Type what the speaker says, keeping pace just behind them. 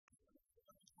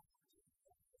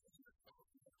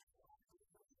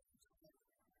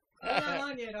not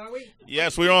on yet, are we?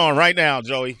 Yes, we're on right now,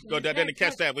 Joey. Go. Didn't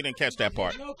catch that. We didn't catch that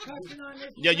part. No cussing on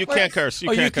this. Yeah, you can't curse. You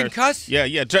can't can curse. cuss? Yeah,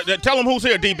 yeah. Tell them who's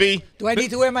here, DB. Do I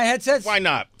need to wear my headsets? Why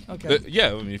not? Okay.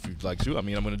 Yeah, I mean, if you'd like to. I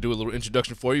mean, I'm going to do a little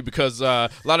introduction for you because a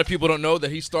lot of people don't know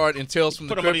that he starred in Tales from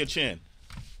Put the them under Crypt. your chin.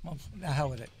 Well, the hell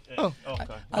with it. Oh,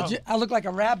 okay. I look like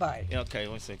a rabbi. Yeah, okay,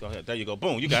 let me see. Go ahead. There you go.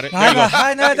 Boom, you got it. There I you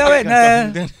go.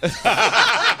 know.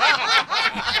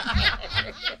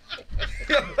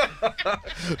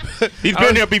 He's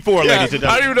been here before, ladies and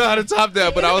I don't gentlemen. even know how to top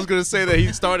that, but I was going to say that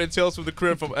he starred in Tales from the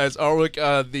Crypt as Ulrich,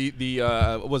 what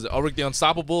was it, Ulrich the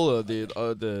Unstoppable, or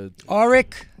the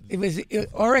Ulrich. It was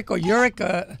Ulrich or Ulrich,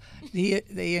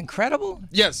 the Incredible.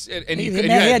 Yes, and He you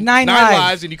had nine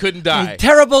lives. and you couldn't He die. was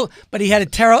terrible, but he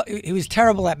was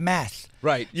terrible at math.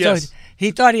 Right. Yes. So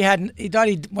he thought he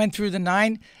went through the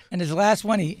 9, and his last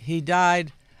one he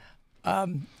died.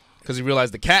 Because he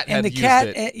realized the cat And had the used cat,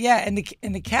 it.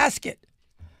 in the casket.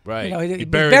 Right. You know, he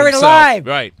buried buried himself. alive.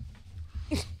 Right.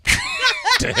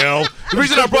 The hell? The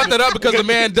reason I brought that up because the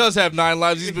man does have 9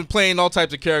 lives. He's been playing all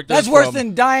types of characters. That's worse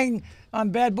than dying on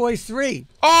Bad Boys 3.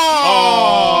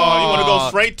 Oh, you want to go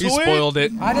straight to he it? spoiled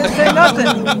it. I didn't say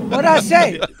nothing. What did I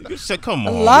say? You said, come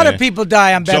on, A lot man. of people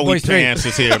die on Bad Joey Boys 3. Pants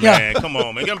is here, Yeah. man. Come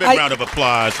on, man. Give him a big round of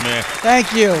applause, man.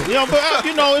 Thank you. You know, but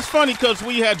it's funny because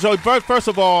we had Joey. First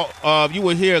of all, you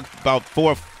were here about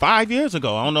 4 or 5 years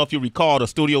ago. I don't know if you recall. The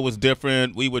studio was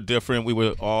different. We were different. We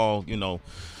were all,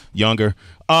 younger.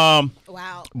 Wow.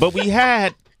 But we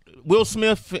had Will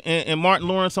Smith and Martin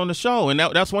Lawrence on the show, and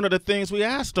that's one of the things we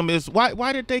asked them is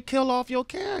why did they kill off your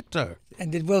character?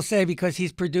 And did Will say because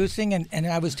he's producing and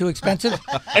I was too expensive?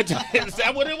 Is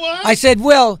that what it was? I said,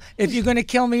 Will, if you're going to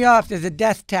kill me off, there's a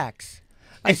death tax.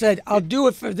 I said, I'll do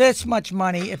it for this much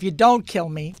money if you don't kill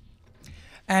me.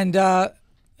 And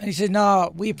he said,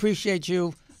 no, we appreciate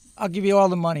you. I'll give you all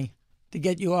the money to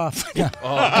get you off. Oh,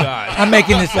 God. I'm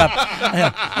making this up.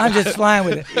 I'm just flying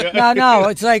with it. No,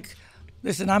 it's like,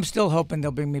 listen, I'm still hoping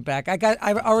they'll bring me back.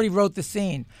 I already wrote the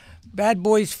scene. Bad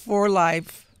Boys for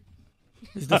Life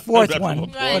is the fourth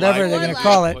one, whatever they're going to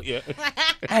call it. Yeah.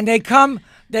 And they come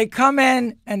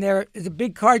in, and there is a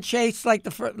big car chase like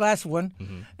the last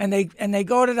one, and they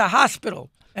go to the hospital.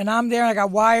 And I'm there, and I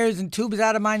got wires and tubes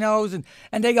out of my nose, and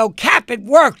they go, Cap, it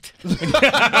worked. We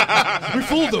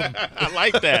fooled them. I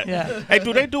like that. Yeah. Hey,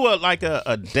 do they do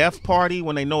a death party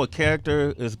when they know a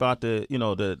character is about to,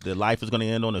 the life is going to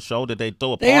end on the show? Did they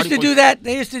throw a party? They used to do that.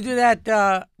 They used to do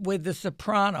that with The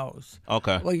Sopranos.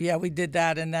 Okay. Well, yeah, we did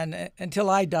that, and then until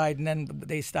I died, and then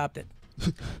they stopped it.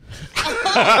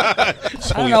 I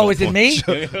don't know. Was it me?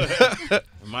 It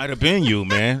might have been you,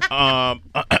 man.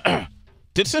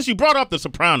 Since you brought up The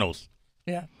Sopranos,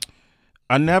 Yeah.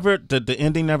 the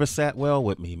ending never sat well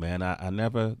with me, man. I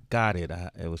never got it.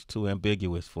 It was too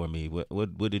ambiguous for me.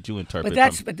 What did you interpret?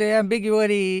 But the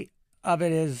ambiguity of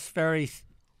it is very,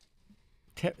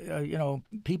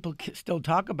 people still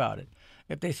talk about it.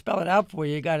 If they spell it out for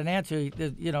you, you got an answer.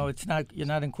 It's not, you're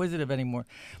not inquisitive anymore.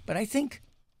 But I think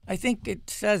it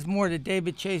says more to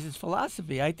David Chase's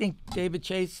philosophy. I think David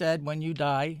Chase said, when you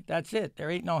die, that's it.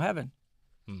 There ain't no heaven.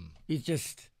 You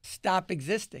just stop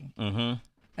existing. Mm-hmm.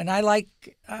 And I like,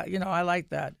 I like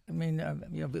that. I mean,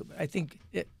 I think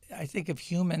if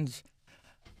humans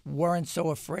weren't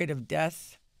so afraid of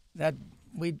death, that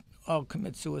we'd all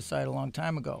commit suicide a long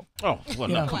time ago. Oh, well,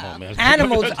 no, come on, man.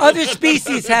 Animals, other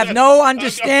species have no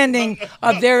understanding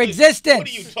of their existence. What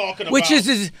are you talking about? Which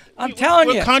is, I'm telling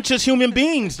you. We're conscious human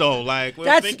beings, though. Like,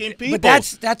 we're thinking people.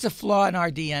 But that's a flaw in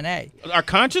our DNA. Our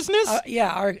consciousness?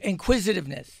 Yeah, our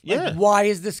inquisitiveness. Yeah. Like, why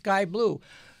is the sky blue?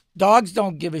 Dogs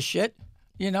don't give a shit.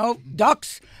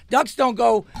 Ducks don't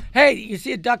go, hey, you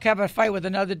see a duck have a fight with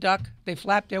another duck, they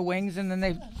flap their wings and then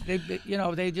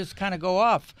they just kind of go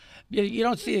off. You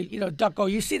don't see a duck go,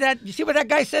 you see that? You see what that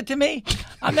guy said to me?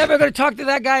 I'm never going to talk to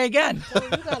that guy again. Well, you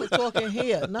got to talk in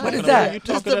here. No, What is that? You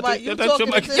talking You that's talking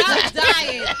your mic. Y'all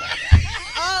dying.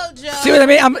 Oh, Joe. See what I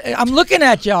mean? I'm looking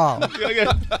at y'all.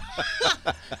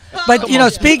 But,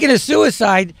 speaking of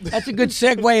suicide, that's a good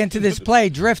segue into this play,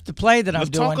 Drift, the play that I'm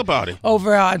doing. Let's talk about it.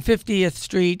 Over on 50th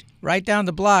Street, right down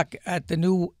the block at the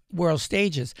New World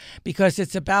Stages, because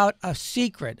it's about a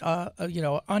secret,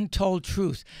 untold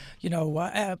truth.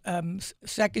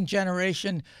 Second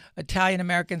generation Italian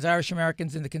Americans, Irish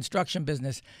Americans in the construction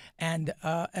business, and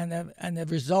the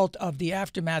result of the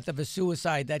aftermath of a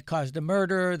suicide that caused a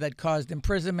murder, that caused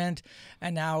imprisonment,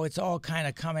 and now it's all kind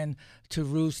of coming to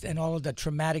roost, and all of the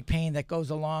traumatic pain that goes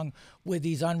along with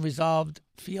these unresolved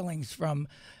feelings from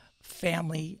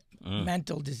family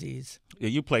mental disease. Yeah,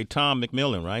 you played Tom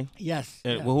McMillan, right? Yes.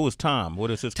 And, yeah. well, who was Tom? What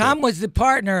is his Tom character? was the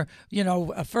partner,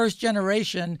 a first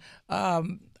generation.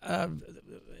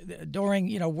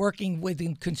 during working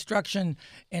within construction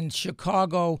in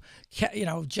Chicago,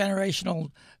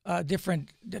 generational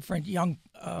different young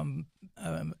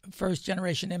first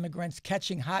generation immigrants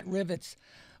catching hot rivets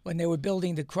when they were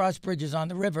building the cross bridges on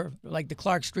the river, like the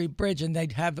Clark Street Bridge, and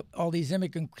they'd have all these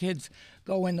immigrant kids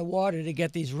go in the water to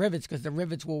get these rivets because the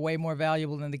rivets were way more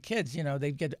valuable than the kids.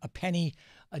 They'd get a penny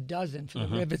a dozen for the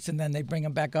rivets, and then they bring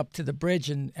them back up to the bridge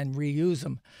and reuse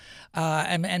them.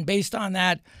 And based on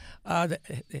that,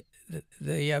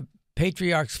 the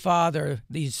patriarch's father,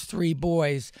 these 3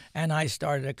 boys, and I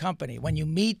started a company. When you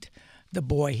meet the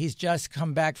boy, he's just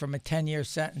come back from a 10-year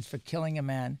sentence for killing a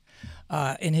man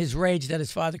in his rage that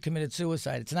his father committed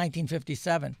suicide. It's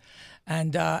 1957,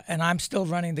 and I'm still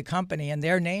running the company, and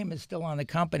their name is still on the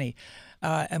company.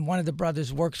 And one of the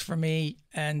brothers works for me,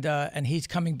 and he's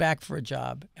coming back for a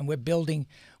job, and we're building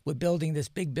this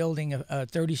big building, a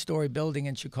 30-story building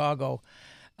in Chicago,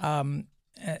 and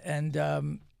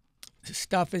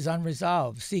stuff is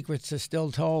unresolved. Secrets are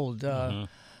still told.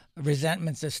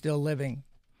 Resentments are still living.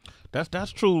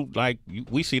 That's true. Like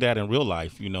we see that in real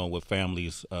life, with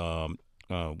families where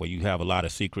you have a lot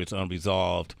of secrets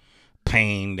unresolved,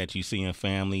 pain that you see in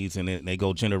families, and they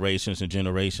go generations and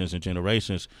generations and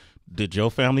generations. Did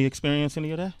your family experience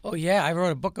any of that? Oh yeah, I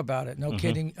wrote a book about it. No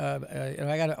kidding.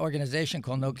 I got an organization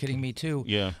called No Kidding Me Too.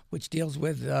 Yeah. Which deals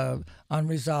with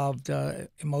unresolved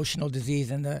emotional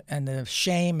disease and the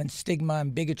shame and stigma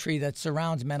and bigotry that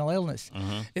surrounds mental illness.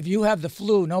 If you have the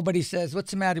flu, nobody says,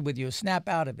 "What's the matter with you?" Snap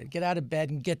out of it. Get out of bed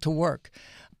and get to work.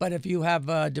 But if you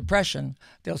have depression,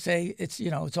 they'll say it's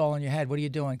all in your head. What are you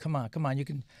doing? Come on. You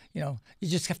can you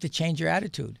just have to change your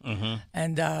attitude.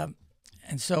 And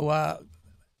so.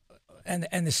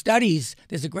 And the studies,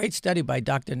 there's a great study by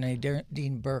Dr.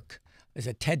 Nadine Burke. There's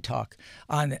a TED Talk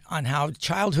on how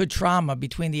childhood trauma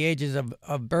between the ages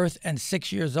of birth and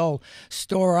 6 years old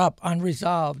store up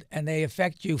unresolved, and they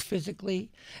affect you physically.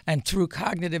 And through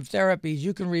cognitive therapies,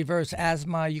 you can reverse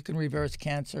asthma, you can reverse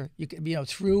cancer. You can,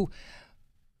 through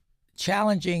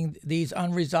challenging these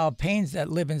unresolved pains that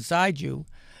live inside you.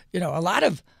 A lot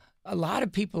of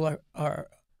people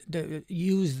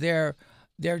use their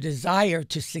desire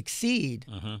to succeed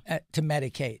to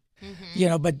medicate,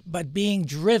 but being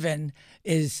driven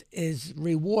is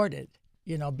rewarded.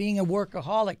 Being a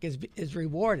workaholic is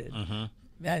rewarded,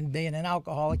 and being an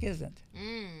alcoholic isn't.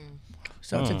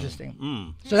 So it's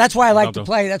interesting. So that's why I like to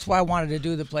play. That's why I wanted to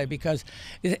do the play, because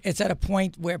it's at a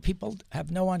point where people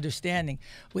have no understanding.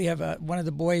 We have one of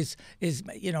the boys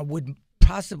would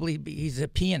possibly be, he's a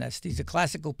pianist. He's a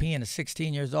classical pianist,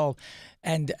 16 years old,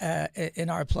 and in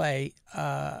our play,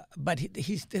 but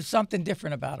there's something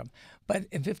different about him. But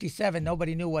in '57,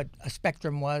 nobody knew what a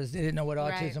spectrum was. They didn't know what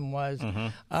autism was.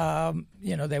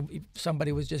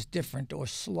 Somebody was just different or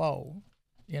slow.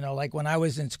 Like when I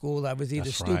was in school, I was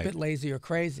either stupid, lazy, or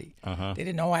crazy. They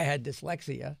didn't know I had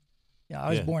dyslexia. I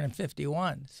was born in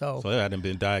 *51, so they hadn't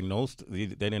been diagnosed. They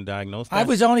didn't diagnose that? I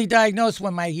was only diagnosed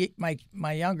when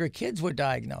my younger kids were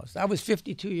diagnosed. I was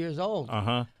 52 years old.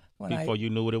 Before you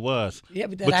knew what it was. Yeah,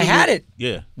 but I had it.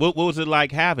 Yeah. What was it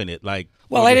like having it? I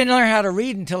didn't learn how to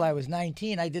read until I was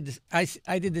 19. I did this.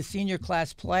 I did the senior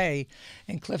class play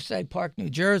in Cliffside Park, New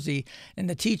Jersey, and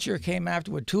the teacher came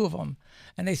afterward, 2 of them,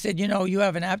 and they said, you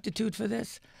have an aptitude for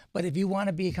this, but if you want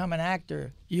to become an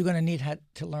actor, you're going to need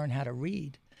to learn how to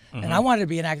read. And I wanted to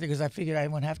be an actor because I figured I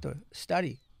wouldn't have to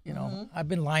study. I've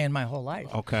been lying my whole life.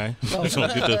 Okay. So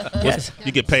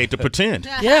you get paid to pretend.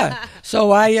 Yeah.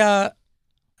 So I,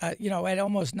 at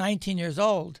almost 19 years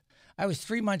old, I was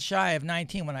 3 months shy of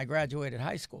 19 when I graduated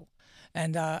high school.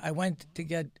 And I went to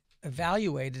get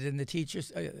evaluated, and the teacher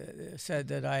said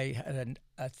that I had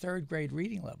a 3rd grade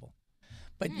reading level.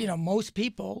 But, most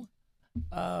people,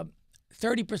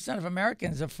 30% of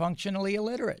Americans are functionally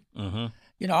illiterate.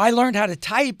 I learned how to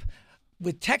type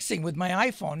with texting with my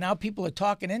iPhone. Now people are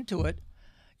talking into it.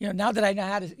 Now that I know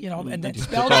how to, and then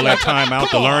spell all that time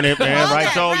out to learn it, man.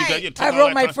 Right, Joe? I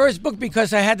wrote my first book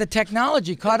because I had the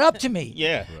technology caught up to me.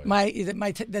 Yeah.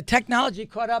 The technology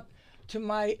caught up to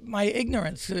my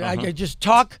ignorance. I just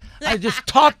talked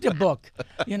the book,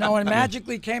 and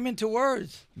magically came into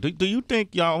words. Do you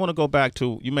think, y'all, I want to go back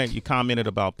to, you commented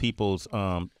about people's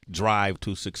drive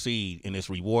to succeed, and it's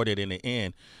rewarded in the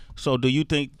end. So do you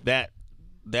think that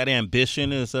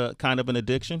ambition is a kind of an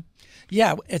addiction?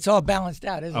 Yeah, it's all balanced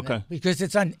out, isn't it? Because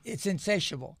it's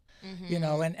insatiable,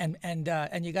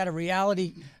 and you got a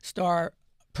reality star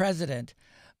president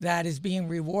that is being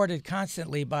rewarded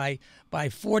constantly by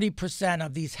 40%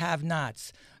 of these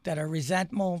have-nots that are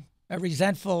resentful,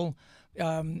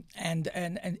 and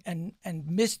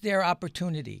missed their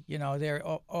opportunity. You know, they're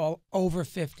all over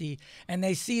 50, and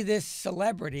they see this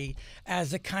celebrity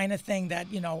as a kind of thing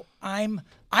that, you know,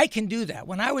 I can do that.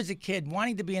 When I was a kid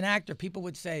wanting to be an actor, people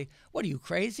would say, "What are you,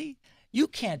 crazy? You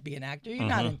can't be an actor. You're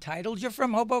not entitled. You're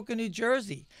from Hoboken, New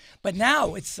Jersey." But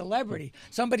now it's celebrity.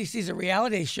 Somebody sees a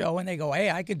reality show and they go,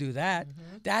 "Hey, I could do that.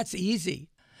 That's easy."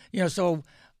 You know, so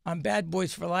on Bad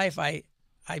Boys for Life, I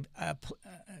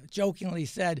jokingly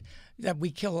said that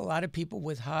we kill a lot of people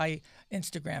with high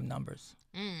Instagram numbers.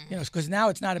 You know, because now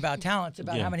it's not about talent; it's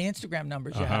about how many Instagram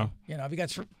numbers you have. You know, if you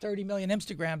got 30 million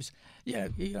Instagrams,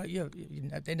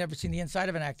 they've never seen the inside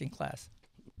of an acting class.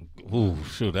 Ooh,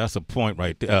 shoot, that's a point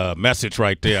right there. Message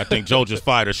right there. I think Joe just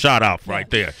fired a shot off right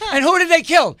there. And who did they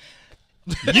kill?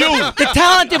 You, the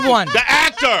talented one, the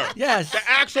actor. Yes, the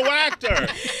actual actor.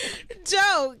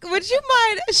 Joe, would you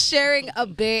mind sharing a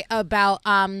bit about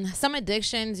some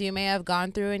addictions you may have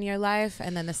gone through in your life,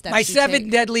 and then the steps? My 7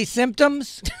 deadly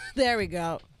symptoms. There we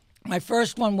go. My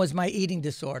first one was my eating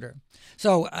disorder.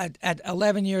 So at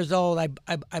 11 years old, I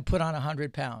put on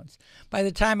 100 pounds. By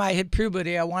the time I hit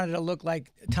puberty, I wanted to look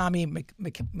like Tommy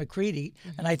McCready,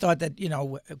 and I thought that, you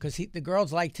know, because the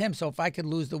girls liked him, so if I could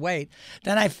lose the weight.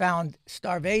 Then I found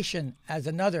starvation as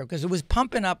another, because it was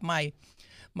pumping up my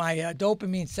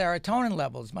dopamine, serotonin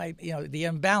levels, the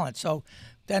imbalance. So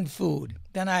then food.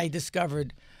 Then I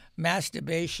discovered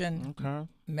masturbation,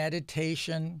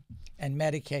 meditation, and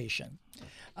medication.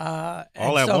 All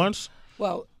at once?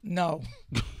 Well, no.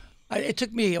 It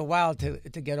took me a while to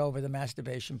get over the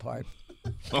masturbation part.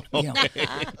 You know,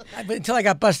 until I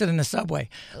got busted in the subway.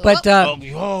 But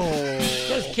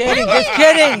just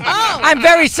kidding. I'm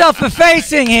very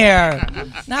self-effacing here.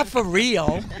 Not for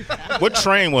real. What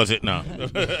train was it now?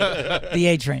 The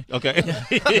A train. Okay.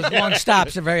 Those long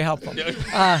stops are very helpful.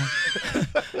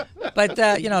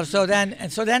 But you know, so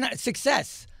then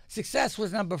success. Success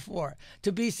was number 4.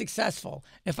 To be successful.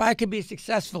 If I could be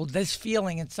successful, this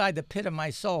feeling inside the pit of my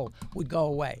soul would go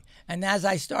away. And as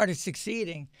I started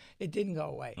succeeding, it didn't go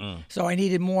away. So I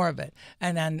needed more of it.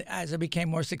 And then as I became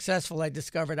more successful, I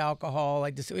discovered alcohol.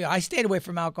 I stayed away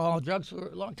from alcohol and drugs for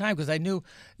a long time because I knew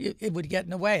it would get in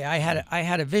the way. I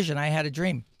had a vision. I had a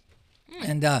dream.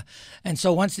 And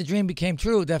so once the dream became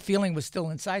true, that feeling was still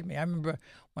inside me. I remember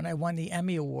when I won the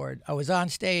Emmy Award, I was on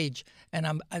stage,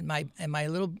 and my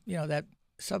little, you know, that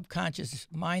subconscious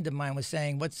mind of mine was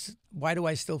saying, why do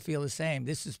I still feel the same?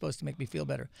 This is supposed to make me feel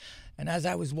better. And as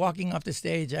I was walking off the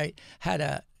stage, I had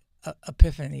a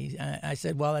epiphany. I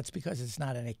said, well, that's because it's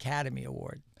not an Academy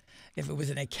Award. If it was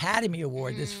an Academy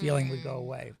Award, this feeling would go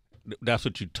away. That's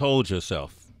what you told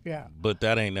yourself. Yeah. But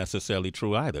that ain't necessarily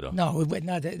true either, though. No,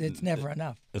 it's never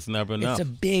enough. It's never enough. It's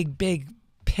a big, big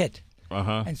pit.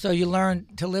 And so you learn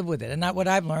to live with it. And what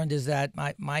I've learned is that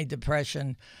my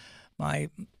depression, my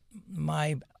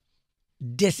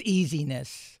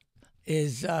diseasiness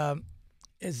is a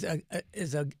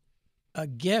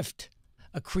gift,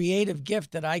 a creative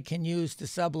gift that I can use to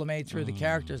sublimate through the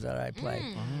characters that I play.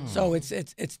 So it's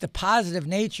the positive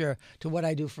nature to what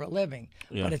I do for a living,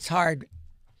 but it's hard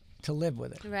to live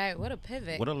with it. Right. What a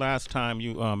pivot. What the last time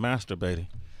you masturbated?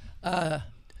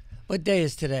 What day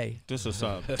is today? This is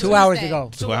 2 hours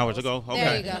ago. 2 hours ago? Okay.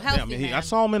 There you go. Healthy, I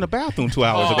saw him in the bathroom 2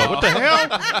 hours ago. What the hell?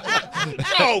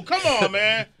 Oh, come on,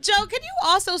 man. Joe, can you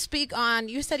also speak on,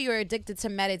 you said you were addicted to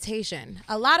meditation.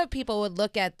 A lot of people would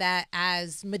look at that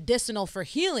as medicinal for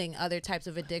healing other types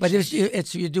of addictions. But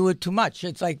it's you do it too much.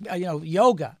 It's like,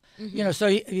 yoga. You know, so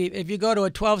if you go to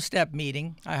a 12-step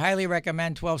meeting, I highly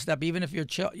recommend 12-step, even if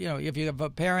if you have a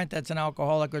parent that's an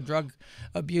alcoholic or drug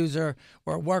abuser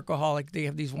or a workaholic. They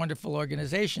have these wonderful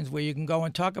organizations where you can go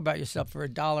and talk about yourself for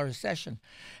 $1 a session,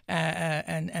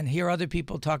 and hear other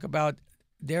people talk about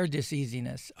their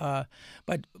diseasiness.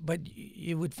 But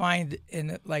you would find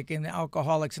in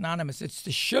Alcoholics Anonymous, it's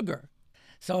the sugar.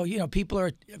 So, people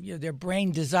are, their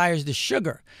brain desires the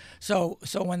sugar. So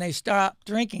when they stop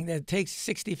drinking, it takes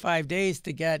 65 days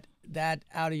to get that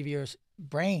out of your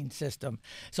brain system.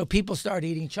 So people start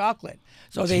eating chocolate.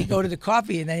 So they go to the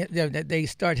coffee and they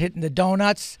start hitting the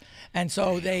donuts. And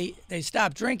so they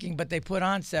stop drinking, but they put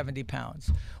on 70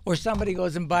 pounds. Or somebody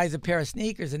goes and buys a pair of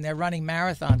sneakers and they're running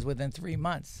marathons within 3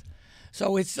 months.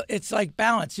 So it's like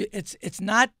balance. It's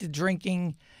not the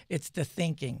drinking, it's the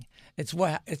thinking.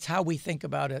 It's how we think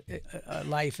about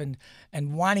life and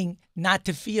wanting not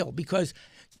to feel. Because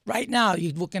right now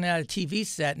you're looking at a TV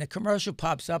set and a commercial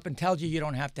pops up and tells you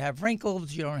don't have to have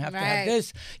wrinkles, you don't have to have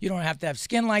this, you don't have to have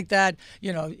skin like that.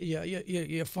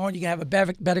 Your phone, you can have a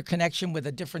better connection with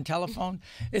a different telephone.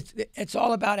 It's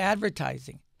all about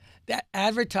advertising. That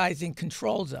advertising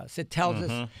controls us. It tells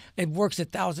us, it works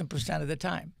 1,000% of the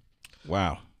time.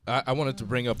 Wow. I wanted to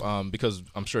bring up because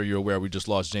I'm sure you're aware we just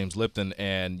lost James Lipton,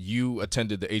 and you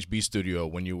attended the HB studio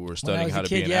when you were studying how to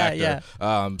be an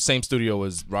actor. Same studio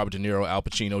as Robert De Niro, Al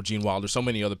Pacino, Gene Wilder, so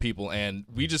many other people. And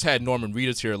we just had Norman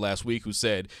Reedus here last week who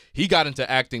said he got into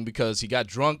acting because he got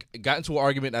drunk, got into an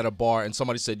argument at a bar, and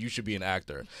somebody said you should be an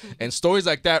actor. And stories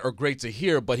like that are great to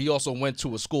hear, but he also went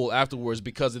to a school afterwards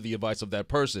because of the advice of that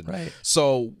person. Right.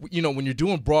 So, you know, when you're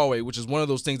doing Broadway, which is one of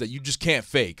those things that you just can't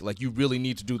fake, like you really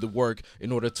need to do the work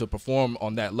in order to perform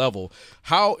on that level.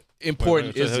 How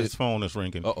important is it? His phone is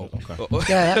ringing. Okay.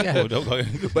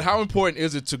 But how important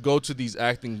is it to go to these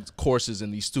acting courses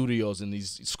in these studios and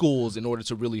these schools in order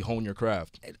to really hone your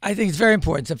craft? I think it's very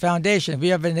important. It's a foundation. If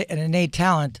you have an innate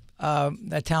talent,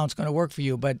 that talent's going to work for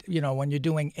you. But, you know, when you're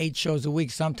doing 8 shows a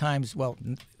week, sometimes, well,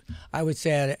 I would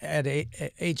say at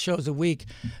 8 shows a week,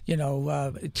 you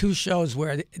know, 2 shows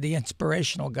where the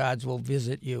inspirational gods will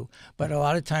visit you. But a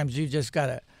lot of times you just got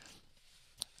to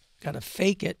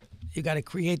fake it. You got to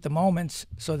create the moments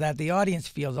so that the audience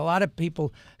feels. A lot of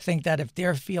people think that if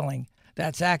they're feeling,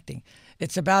 that's acting.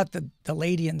 It's about the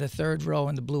lady in the third row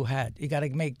in the blue hat. You got to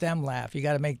make them laugh. You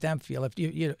got to make them feel.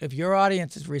 If your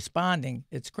audience is responding,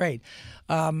 it's great.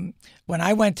 When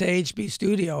I went to HB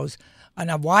Studios,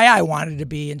 and why I wanted to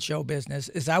be in show business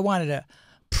is I wanted to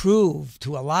prove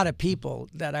to a lot of people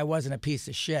that I wasn't a piece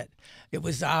of shit. It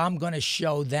was I'm going to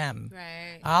show them.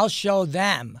 Right. I'll show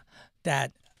them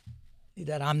that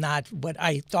I'm not what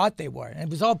I thought they were. And it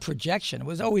was all projection. It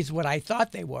was always what I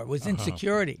thought they were. It was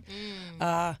insecurity.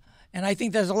 And I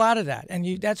think there's a lot of that.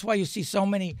 And that's why you see so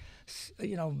many,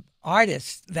 you know,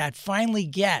 artists that finally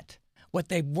get what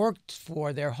they worked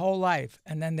for their whole life,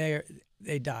 and then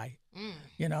they die.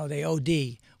 You know, they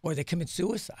OD or they commit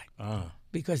suicide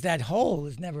because that hole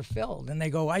is never filled. And they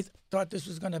go, I thought this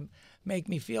was going to make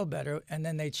me feel better, and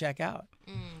then they check out.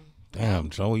 Damn,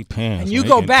 Joey Pants. And you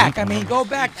go back. I mean, go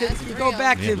back to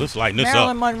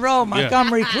Marilyn Monroe,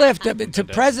 Montgomery Clift to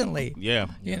presently. Yeah.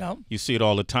 You know? You see it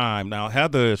all the time. Now,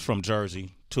 Heather is from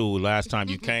Jersey, too. Last time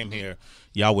you came here,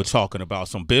 y'all were talking about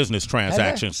some business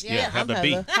transactions. Yeah, Heather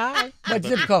B. Hi. What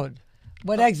zip code?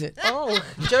 What exit? Oh,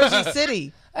 Jersey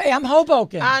City. Hey, I'm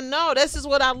Hoboken. I know. This is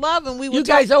what I love. And we were You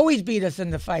guys always beat us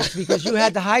in the fights because you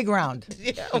had the high ground.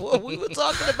 Yeah, well, we were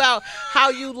talking about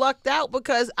how you lucked out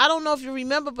because I don't know if you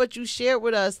remember, but you shared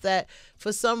with us that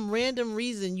for some random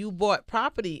reason you bought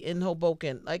property in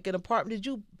Hoboken, like an apartment. Did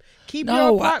you keep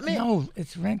your apartment? No,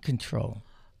 it's rent control.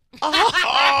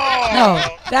 No,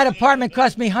 that apartment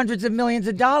cost me hundreds of millions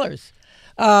of dollars.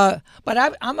 But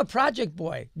I'm a project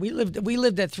boy. We lived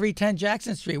at 310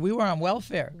 Jackson Street. We were on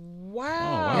welfare. Wow.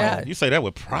 Wow. Yeah. You say that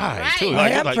with pride, too. I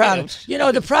am proud of it. You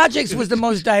know, the projects was the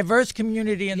most diverse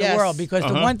community in the Yes. world because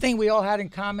the one thing we all had in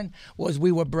common was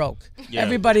we were broke. Yeah.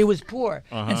 Everybody was poor.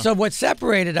 And so what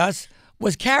separated us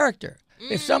was character.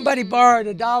 If somebody borrowed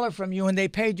 $1 from you and they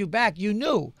paid you back, you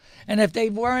knew. And if they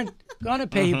weren't going to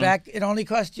pay you back, it only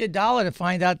cost you $1 to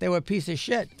find out they were a piece of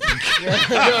shit. Yo,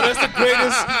 that's the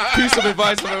greatest piece of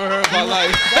advice I've ever heard in my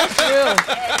life. That's real.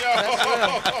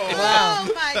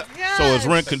 Oh my God. So it's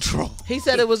rent control. He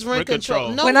said it was rent control.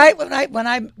 No, When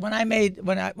I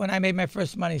made my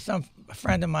first money, some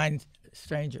friend of mine,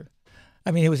 stranger, I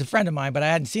mean, he was a friend of mine, but I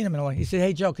hadn't seen him in a while. He said,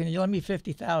 "Hey Joe, can you lend me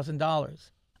 $50,000?"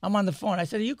 I'm on the phone. I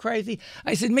said, "Are you crazy?"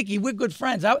 I said, "Mickey, we're good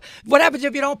friends. What happens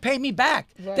if you don't pay me back?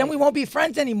 Right. Then we won't be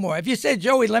friends anymore. If you said,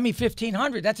 Joey, lend me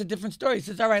 $1,500, that's a different story." He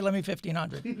says, "All right, lend me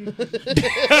 $1,500." You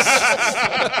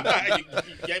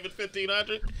gave it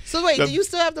 $1,500? So wait, do you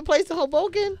still have the place in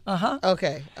Hoboken? Uh-huh.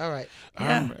 Okay, all right.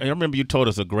 I remember you told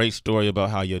us a great story about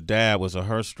how your dad was a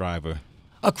hearse driver.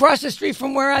 Across the street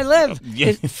from where I live,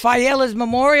 Yeah. Fayela's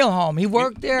Memorial Home. He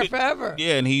worked there forever.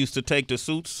 Yeah, and he used to take the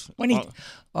suits. When he,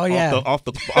 oh yeah, off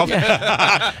the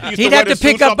he'd have to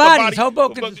pick up bodies.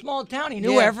 Hoboken's a small town. He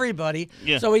knew Yeah. everybody.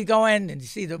 Yeah. So he'd go in and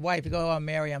see the wife. He'd go, "Oh,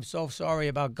 Mary, I'm so sorry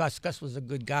about Gus. Gus was a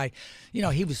good guy. You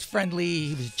know, he was friendly.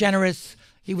 He was generous.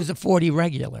 He was a 40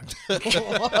 regular."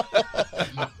 Wow.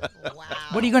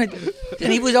 What are you going to do?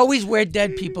 And he would always wear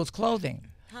dead people's clothing.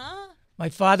 Huh? My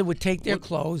father would take their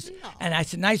clothes, and I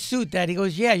said, "Nice suit, Dad." He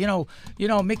goes, "Yeah, you know,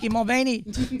 Mickey Mulvaney.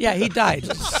 Yeah, he died.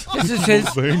 This is his."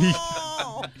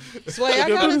 Sway, I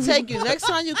gotta take you. Next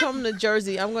time you come to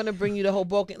Jersey, I'm gonna bring you to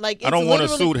Hoboken. Like, I don't want a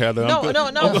suit, Heather. No, I'm good.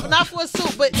 no, not for a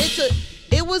suit. But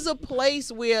it was a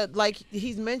place where, like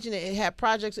he's mentioned it had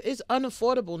projects. It's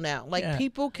unaffordable now. Like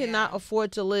people cannot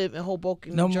afford to live in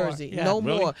Hoboken, No New more. Jersey. Yeah. No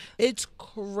Really? more. It's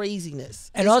craziness.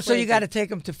 And It's also, crazy. you got to take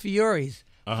them to Fiore's.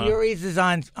 Fury's is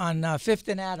on 5th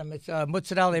and Adam. It's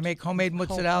mozzarella. They make homemade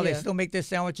mozzarella. They still make their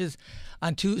sandwiches.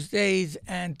 On Tuesdays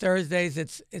and Thursdays,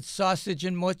 it's sausage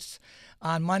and mozz.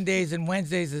 On Mondays and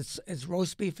Wednesdays, it's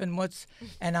roast beef and mozz.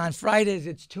 And on Fridays,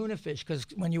 it's tuna fish, because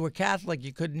when you were Catholic,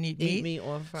 you couldn't eat meat.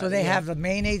 On Friday. So they have the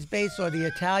mayonnaise base or the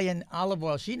Italian olive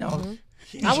oil. She knows.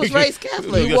 I was raised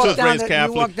Catholic. You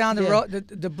walk down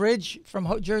the bridge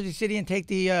from Jersey City and take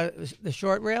the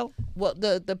short rail. Well,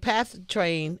 the PATH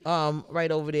train,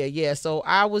 right over there. Yeah. So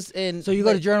I was in. So you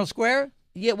go to Journal Square?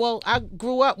 Yeah. Well, I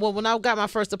grew up. Well, when I got my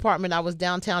first apartment, I was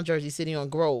downtown Jersey City on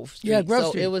Grove Street. Yeah, Grove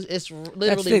Street. So it's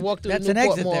literally walk through the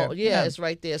Newport Mall. There. Yeah, it's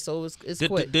right there. So it's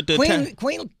quick.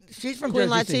 Queen, she's from Queen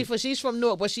Jersey Latifah, City. She's from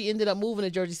Newark, but she ended up moving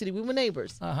to Jersey City. We were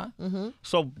neighbors.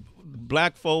 So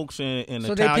black folks and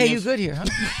so Italians. they pay you good here, huh?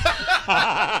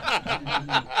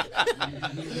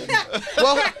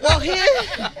 well, here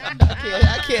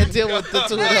I can't deal with the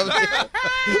two of them.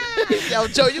 Yo,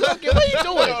 Joe, you gonna get what you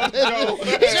doing?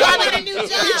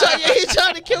 He's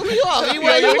trying to kill me off.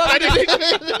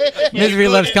 Misery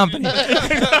loves company. They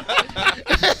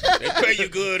pay you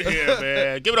good here,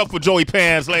 man. Give it up for Joey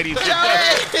Pants, ladies.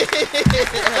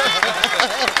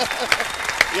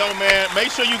 Yo, man,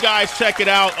 make sure you guys check it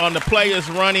out on the Players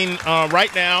running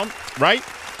right now, right?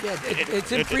 Yeah,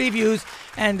 it's in previews,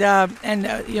 and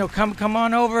come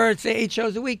on over. It's 8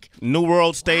 shows a week. New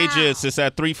World Stages. It's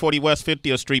at 340 West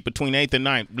 50th Street between 8th and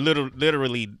 9th,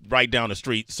 literally right down the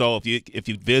street. So if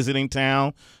you're visiting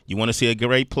town, you want to see a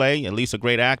great play, at least a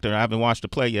great actor. I haven't watched the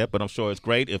play yet, but I'm sure it's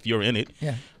great if you're in it.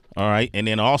 Yeah. All right, and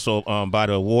then also by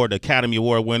the Academy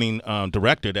Award winning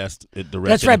director that's directed.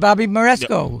 That's right, Bobby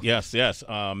Moresco. Yes,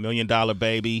 $1 Million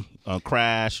Baby,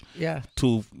 Crash. Yeah,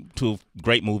 two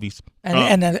great movies.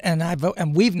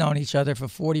 And we've known each other for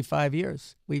 45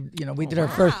 years. We did our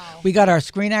first. We got our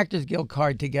Screen Actors Guild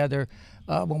card together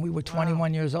when we were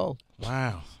 21 years old.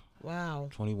 Wow.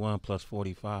 21 plus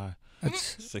 45.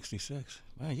 That's 66.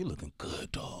 Man, you looking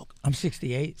good, dog. I'm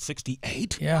 68.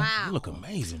 68? Yeah. Wow. You look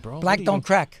amazing, bro. Black don't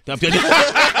crack. And on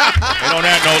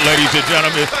that note, ladies and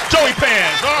gentlemen, Joey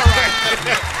Pants. All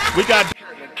right. We got...